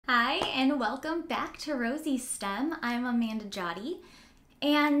Hi, and welcome back to Rosie's STEM. I'm Amanda Jotty,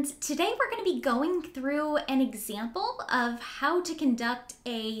 and today we're going to be going through an example of how to conduct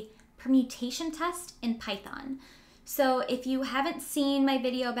a permutation test in Python. So if you haven't seen my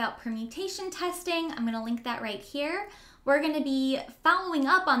video about permutation testing, I'm going to link that right here. We're going to be following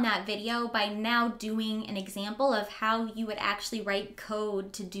up on that video by now doing an example of how you would actually write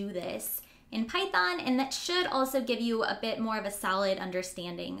code to do this in Python, and that should also give you a bit more of a solid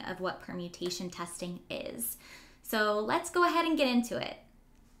understanding of what permutation testing is. So let's go ahead and get into it.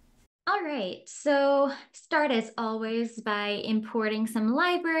 All right, so start as always by importing some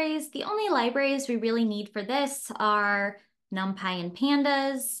libraries. The only libraries we really need for this are NumPy and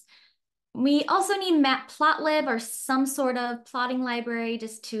Pandas. We also need matplotlib or some sort of plotting library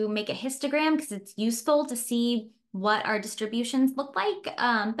just to make a histogram because it's useful to see what our distributions look like,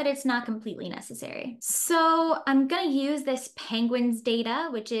 but it's not completely necessary. So I'm going to use this penguins data,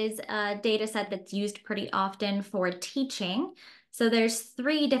 which is a data set that's used pretty often for teaching. So there's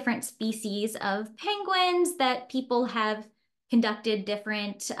 3 different species of penguins that people have conducted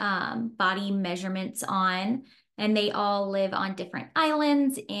different body measurements on, and they all live on different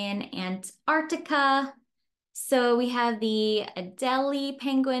islands in Antarctica. So we have the Adelie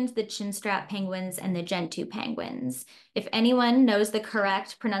penguins, the chinstrap penguins, and the gentoo penguins. If anyone knows the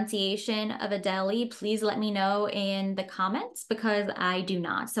correct pronunciation of Adelie, please let me know in the comments because I do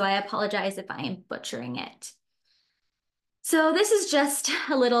not. So I apologize if I am butchering it. So this is just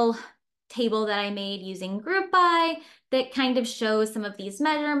a little table that I made using GroupBy that kind of shows some of these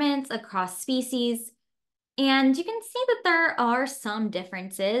measurements across species. And you can see that there are some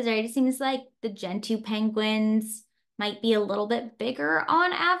differences, right? It seems like the gentoo penguins might be a little bit bigger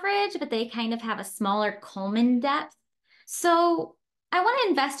on average, but they kind of have a smaller culmen depth. So I want to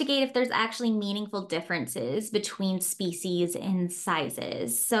investigate if there's actually meaningful differences between species and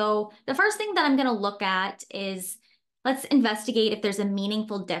sizes. So the first thing that I'm going to look at is let's investigate if there's a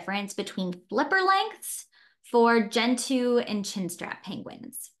meaningful difference between flipper lengths for gentoo and chinstrap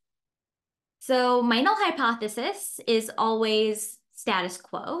penguins. So my null hypothesis is always status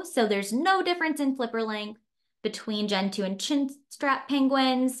quo. So there's no difference in flipper length between gentoo and chinstrap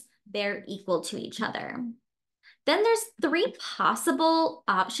penguins. They're equal to each other. Then there's 3 possible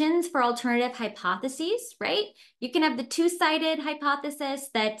options for alternative hypotheses, right? You can have the two-sided hypothesis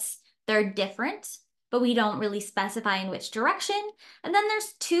that they're different, but we don't really specify in which direction. And then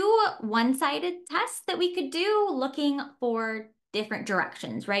there's 2 one-sided tests that we could do looking for different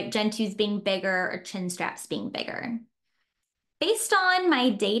directions, right? Gentoos being bigger or chinstraps being bigger. Based on my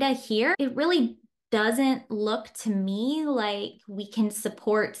data here, it really doesn't look to me like we can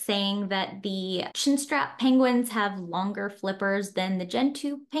support saying that the chinstrap penguins have longer flippers than the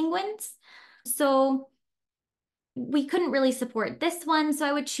gentoo penguins. So we couldn't really support this one, so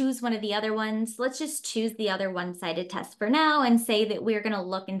I would choose one of the other ones. Let's just choose the other one-sided test for now and say that we're going to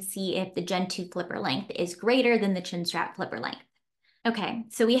look and see if the gentoo flipper length is greater than the chinstrap flipper length. Okay,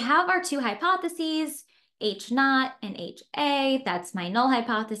 so we have our 2 hypotheses, H naught and HA. That's my null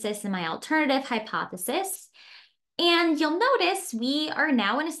hypothesis and my alternative hypothesis. And you'll notice we are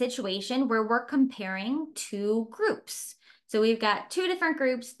now in a situation where we're comparing 2 groups. So we've got 2 different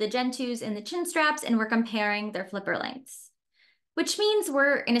groups, the gentoos and the chinstraps, and we're comparing their flipper lengths, which means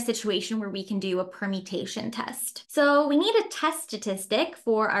we're in a situation where we can do a permutation test. So we need a test statistic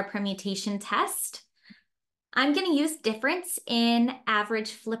for our permutation test. I'm going to use difference in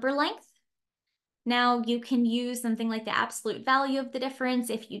average flipper length. Now you can use something like the absolute value of the difference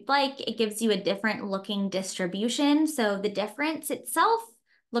if you'd like. It gives you a different looking distribution. So the difference itself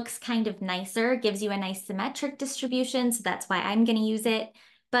looks kind of nicer, gives you a nice symmetric distribution. So that's why I'm going to use it.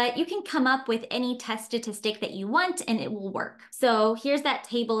 But you can come up with any test statistic that you want and it will work. So here's that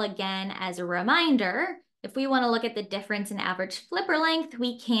table again as a reminder. If we want to look at the difference in average flipper length,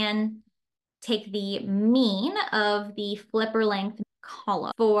 we can take the mean of the flipper length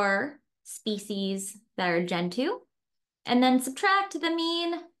column for species that are gentoo, and then subtract the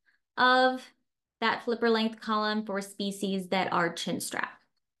mean of that flipper length column for species that are chinstrap.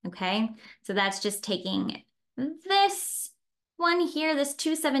 Okay, so that's just taking this one here, this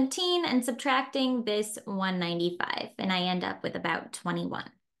 217, and subtracting this 195, and I end up with about 21.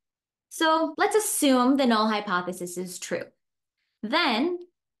 So let's assume the null hypothesis is true. Then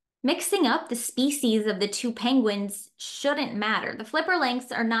mixing up the species of the 2 penguins shouldn't matter. The flipper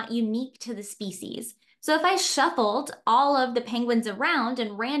lengths are not unique to the species. So if I shuffled all of the penguins around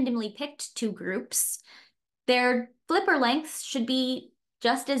and randomly picked 2 groups, their flipper lengths should be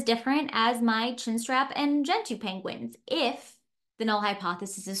just as different as my chinstrap and gentoo penguins if the null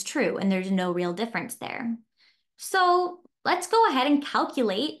hypothesis is true and there's no real difference there. So let's go ahead and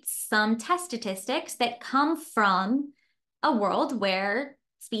calculate some test statistics that come from a world where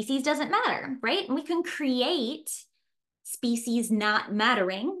species doesn't matter, right? And we can create species not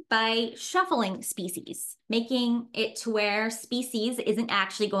mattering by shuffling species, making it to where species isn't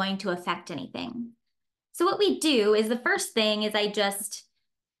actually going to affect anything. So what we do is the first thing is I just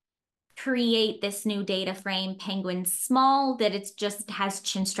create this new data frame, penguin small, that it just has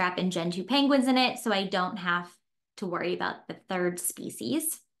chinstrap and Gentoo penguins in it, so I don't have to worry about the third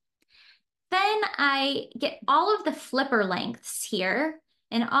species. Then I get all of the flipper lengths here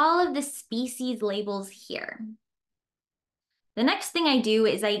and all of the species labels here. The next thing I do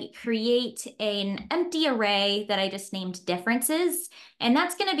is I create an empty array that I just named differences, and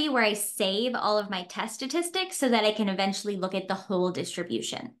that's going to be where I save all of my test statistics so that I can eventually look at the whole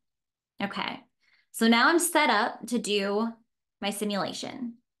distribution. Okay, so now I'm set up to do my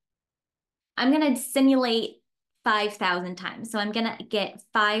simulation. I'm going to simulate 5,000 times. So I'm going to get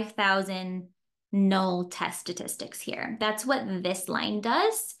 5,000 null test statistics here. That's what this line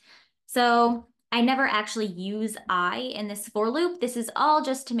does. So I never actually use I in this for loop. This is all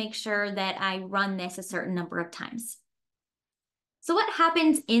just to make sure that I run this a certain number of times. So what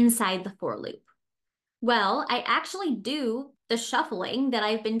happens inside the for loop? Well, I actually do the shuffling that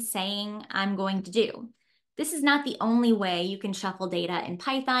I've been saying I'm going to do. This is not the only way you can shuffle data in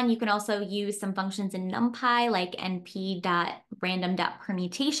Python. You can also use some functions in NumPy like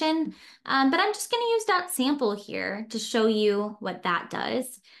np.random.permutation, but I'm just going to use .sample here to show you what that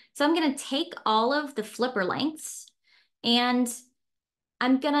does. So I'm going to take all of the flipper lengths and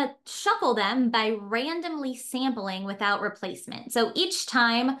I'm going to shuffle them by randomly sampling without replacement. So each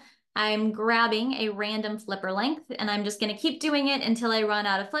time I'm grabbing a random flipper length and I'm just going to keep doing it until I run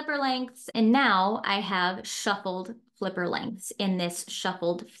out of flipper lengths. And now I have shuffled flipper lengths in this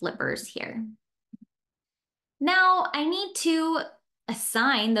shuffled flippers here. Now I need to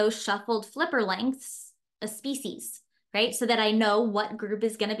assign those shuffled flipper lengths a species, right? So that I know what group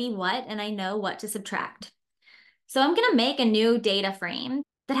is going to be what and I know what to subtract. So I'm going to make a new data frame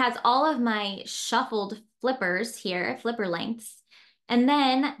that has all of my shuffled flippers here, flipper lengths, and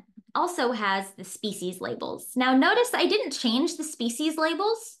then also has the species labels. Now notice I didn't change the species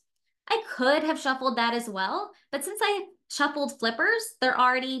labels. I could have shuffled that as well, but since I shuffled flippers, they're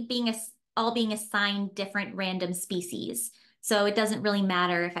already all being assigned different random species. So it doesn't really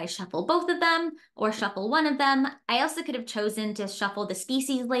matter if I shuffle both of them or shuffle one of them. I also could have chosen to shuffle the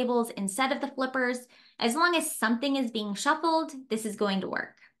species labels instead of the flippers. As long as something is being shuffled, this is going to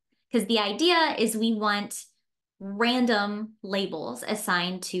work. Because the idea is we want random labels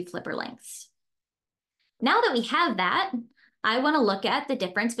assigned to flipper lengths. Now that we have that, I want to look at the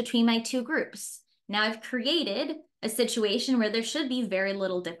difference between my two groups. Now I've created a situation where there should be very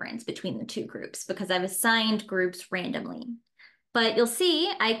little difference between the two groups because I've assigned groups randomly. But you'll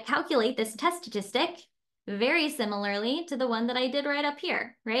see I calculate this test statistic very similarly to the one that I did right up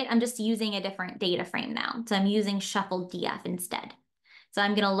here, right? I'm just using a different data frame now. So I'm using shuffled DF instead. So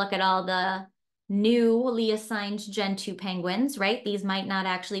I'm going to look at all the newly assigned Gentoo penguins, right? These might not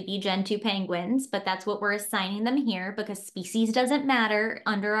actually be Gentoo penguins, but that's what we're assigning them here because species doesn't matter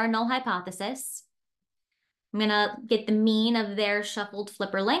under our null hypothesis. I'm going to get the mean of their shuffled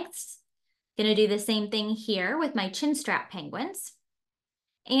flipper lengths. Going to do the same thing here with my chinstrap penguins.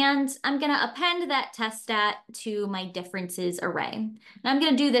 And I'm going to append that test stat to my differences array. And I'm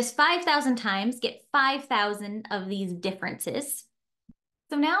going to do this 5,000 times, get 5,000 of these differences.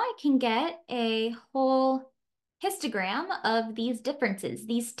 So now I can get a whole histogram of these differences,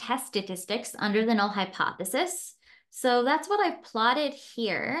 these test statistics under the null hypothesis. So that's what I've plotted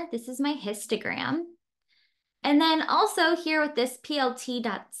here. This is my histogram. And then also here with this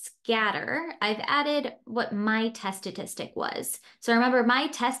plt.scatter, I've added what my test statistic was. So remember, my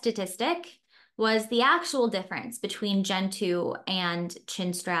test statistic was the actual difference between Gentoo and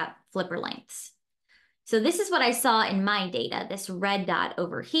chinstrap flipper lengths. So this is what I saw in my data, this red dot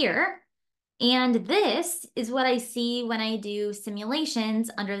over here. And this is what I see when I do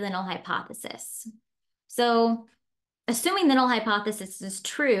simulations under the null hypothesis. So assuming the null hypothesis is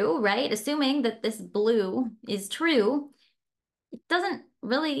true, right? Assuming that this blue is true, it doesn't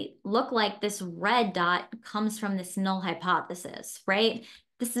really look like this red dot comes from this null hypothesis, right?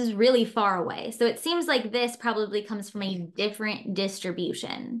 This is really far away. So it seems like this probably comes from a different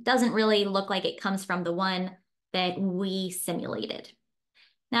distribution. Doesn't really look like it comes from the one that we simulated.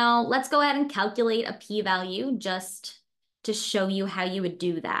 Now let's go ahead and calculate a p-value just to show you how you would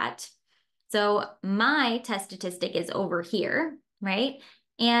do that. So my test statistic is over here, right?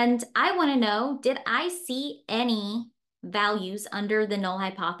 And I want to know, did I see any values under the null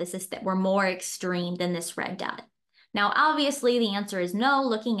hypothesis that were more extreme than this red dot? Now, obviously, the answer is no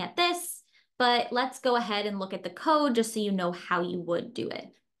looking at this, but let's go ahead and look at the code just so you know how you would do it.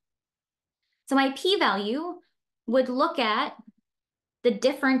 So my p-value would look at the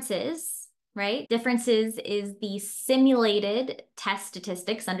differences, right? Differences is the simulated test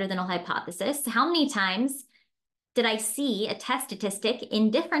statistics under the null hypothesis. How many times did I see a test statistic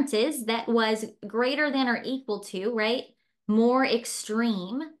in differences that was greater than or equal to, right? More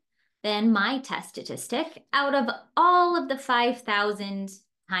extreme than my test statistic out of all of the 5,000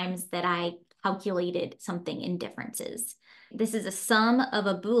 times that I calculated something in differences. This is a sum of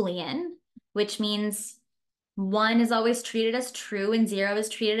a Boolean, which means 1 is always treated as true and 0 is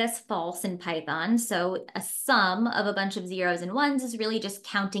treated as false in Python. So a sum of a bunch of zeros and ones is really just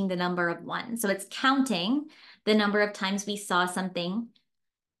counting the number of ones. So it's counting the number of times we saw something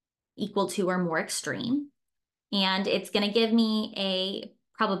equal to or more extreme. And it's going to give me a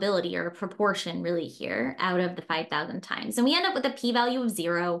probability or a proportion really here out of the 5,000 times. And we end up with a p-value of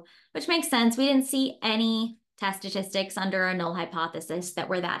 0, which makes sense. We didn't see any test statistics under a null hypothesis that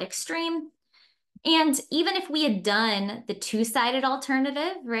were that extreme. And even if we had done the two-sided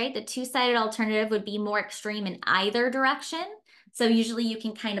alternative, right? The two-sided alternative would be more extreme in either direction. So usually you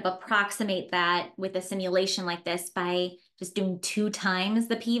can kind of approximate that with a simulation like this by just doing 2 times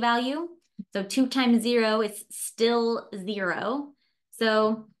the p-value. So 2 times 0 is still 0.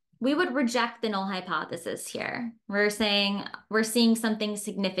 So we would reject the null hypothesis here. We're saying we're seeing something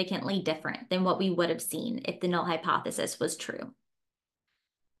significantly different than what we would have seen if the null hypothesis was true.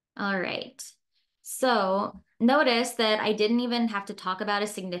 All right. So notice that I didn't even have to talk about a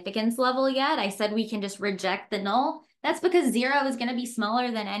significance level yet. I said we can just reject the null. That's because 0 is going to be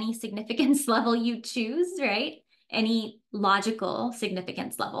smaller than any significance level you choose, right? Any logical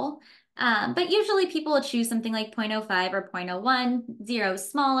significance level. But usually people will choose something like 0.05 or 0.01. 0 is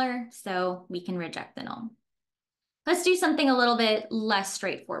smaller, so we can reject the null. Let's do something a little bit less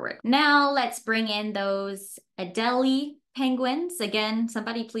straightforward. Now let's bring in those Adelie penguins. Again,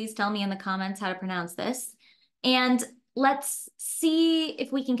 somebody please tell me in the comments how to pronounce this. And let's see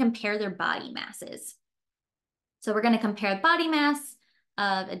if we can compare their body masses. So we're going to compare the body mass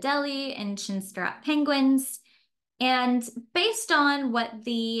of Adelie and chinstrap penguins. And based on what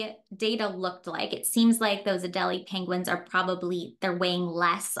the data looked like, it seems like those Adelie penguins are they're weighing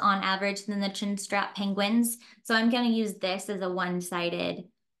less on average than the chinstrap penguins. So I'm going to use this as a one-sided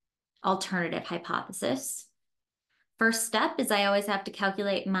alternative hypothesis. First step is I always have to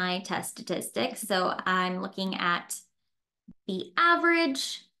calculate my test statistics. So I'm looking at the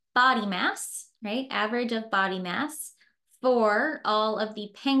average body mass, right? Average of body mass for all of the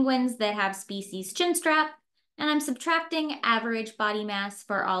penguins that have species chinstrap. And I'm subtracting average body mass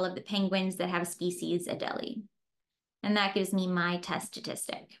for all of the penguins that have species Adelie. And that gives me my test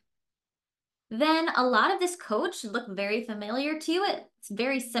statistic. Then a lot of this code should look very familiar to you. It's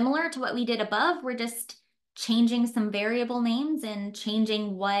very similar to what we did above. We're just changing some variable names and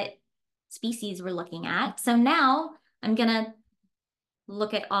changing what species we're looking at. So now I'm gonna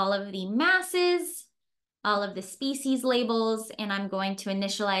look at all of the masses, all of the species labels, and I'm going to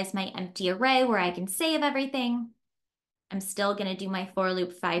initialize my empty array where I can save everything. I'm still going to do my for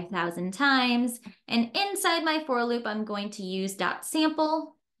loop 5,000 times. And inside my for loop, I'm going to use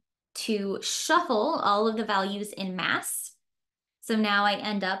 .sample to shuffle all of the values in mass. So now I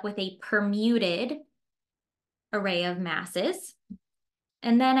end up with a permuted array of masses.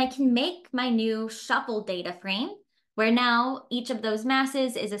 And then I can make my new shuffle data frame where now each of those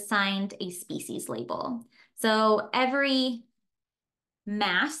masses is assigned a species label. So every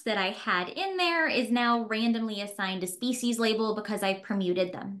mass that I had in there is now randomly assigned a species label because I've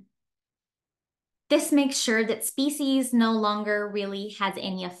permuted them. This makes sure that species no longer really has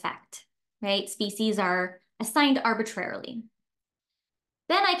any effect, right? Species are assigned arbitrarily.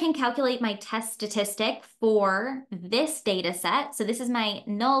 Then I can calculate my test statistic for this data set. So this is my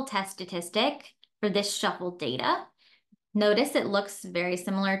null test statistic for this shuffled data. Notice it looks very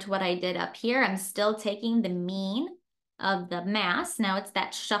similar to what I did up here. I'm still taking the mean of the mass. Now it's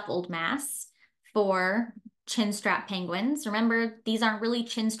that shuffled mass for chinstrap penguins. Remember, these aren't really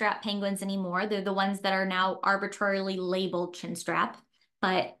chinstrap penguins anymore. They're the ones that are now arbitrarily labeled chinstrap,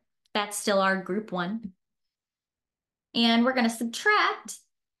 but that's still our group 1. And we're going to subtract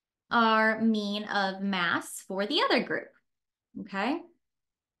our mean of mass for the other group, okay?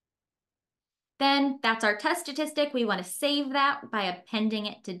 Then that's our test statistic. We want to save that by appending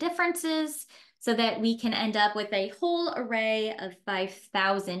it to differences so that we can end up with a whole array of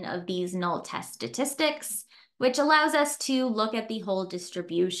 5,000 of these null test statistics, which allows us to look at the whole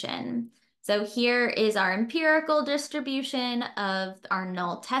distribution. So here is our empirical distribution of our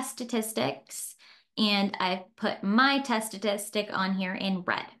null test statistics. and I've put my test statistic on here in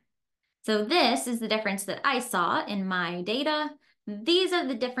red. So this is the difference that I saw in my data. These are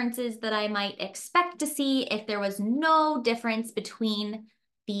the differences that I might expect to see if there was no difference between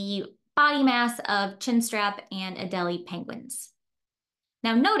the body mass of chinstrap and Adelie penguins.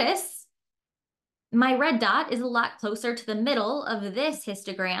 Now notice my red dot is a lot closer to the middle of this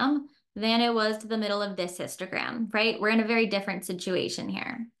histogram than it was to the middle of this histogram, right? We're in a very different situation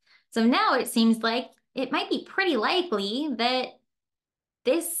here. So now it seems like it might be pretty likely that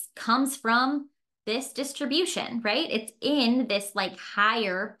this comes from this distribution, right? It's in this like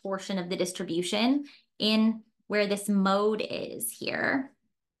higher portion of the distribution in where this mode is here.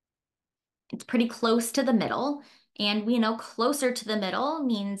 It's pretty close to the middle. And we know closer to the middle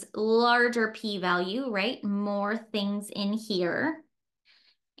means larger p-value, right? More things in here.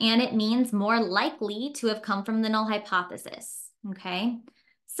 And it means more likely to have come from the null hypothesis, okay?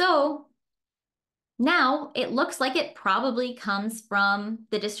 So now it looks like it probably comes from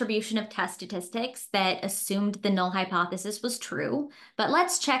the distribution of test statistics that assumed the null hypothesis was true, but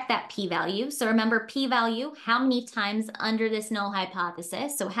let's check that p-value. So remember p-value, how many times under this null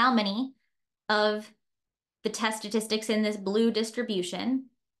hypothesis? So how many of the test statistics in this blue distribution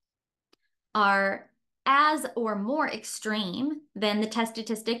are as or more extreme than the test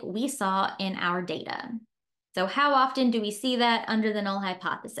statistic we saw in our data. So how often do we see that under the null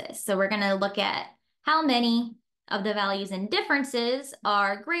hypothesis? So we're going to look at how many of the values and differences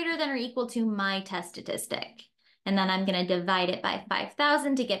are greater than or equal to my test statistic. And then I'm going to divide it by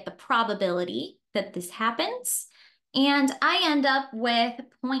 5,000 to get the probability that this happens. And I end up with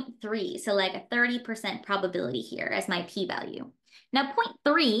 0.3, so like a 30% probability here as my p-value. Now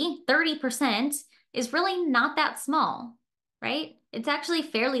 0.3, 30%, is really not that small, right? It's actually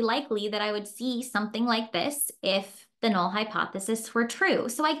fairly likely that I would see something like this if the null hypothesis were true.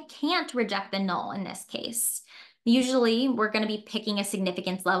 So I can't reject the null in this case. Usually we're going to be picking a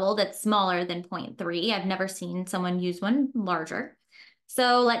significance level that's smaller than 0.3. I've never seen someone use one larger.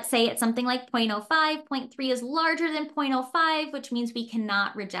 So let's say it's something like 0.05. 0.3 is larger than 0.05, which means we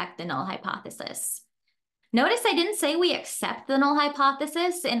cannot reject the null hypothesis. Notice I didn't say we accept the null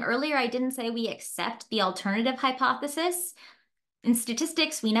hypothesis, and earlier I didn't say we accept the alternative hypothesis. In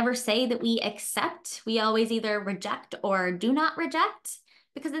statistics, we never say that we accept. We always either reject or do not reject,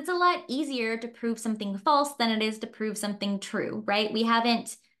 because it's a lot easier to prove something false than it is to prove something true, right? We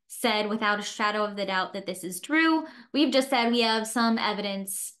haven't said without a shadow of the doubt that this is true. We've just said we have some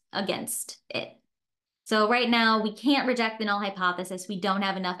evidence against it. So right now we can't reject the null hypothesis. We don't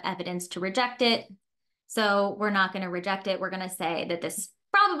have enough evidence to reject it. So we're not going to reject it. We're going to say that this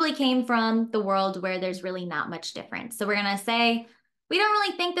probably came from the world where there's really not much difference. So we're going to say, we don't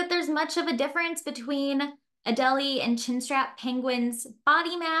really think that there's much of a difference between Adelie and chinstrap penguins'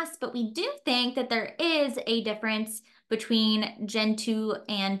 body mass, but we do think that there is a difference between Gentoo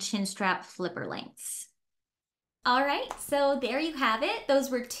and chinstrap flipper lengths. All right, so there you have it. Those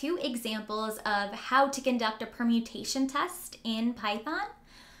were two examples of how to conduct a permutation test in Python.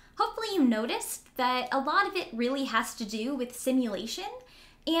 Hopefully you noticed that a lot of it really has to do with simulation,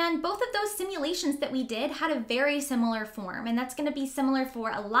 and both of those simulations that we did had a very similar form, and that's going to be similar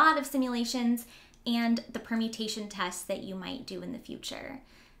for a lot of simulations and the permutation tests that you might do in the future.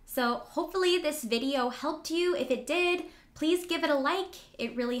 So hopefully this video helped you. If it did, please give it a like.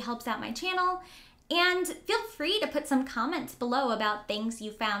 It really helps out my channel. And feel free to put some comments below about things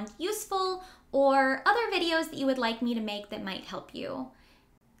you found useful or other videos that you would like me to make that might help you.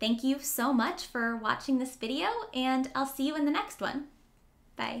 Thank you so much for watching this video, and I'll see you in the next one.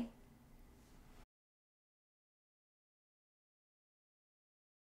 Bye.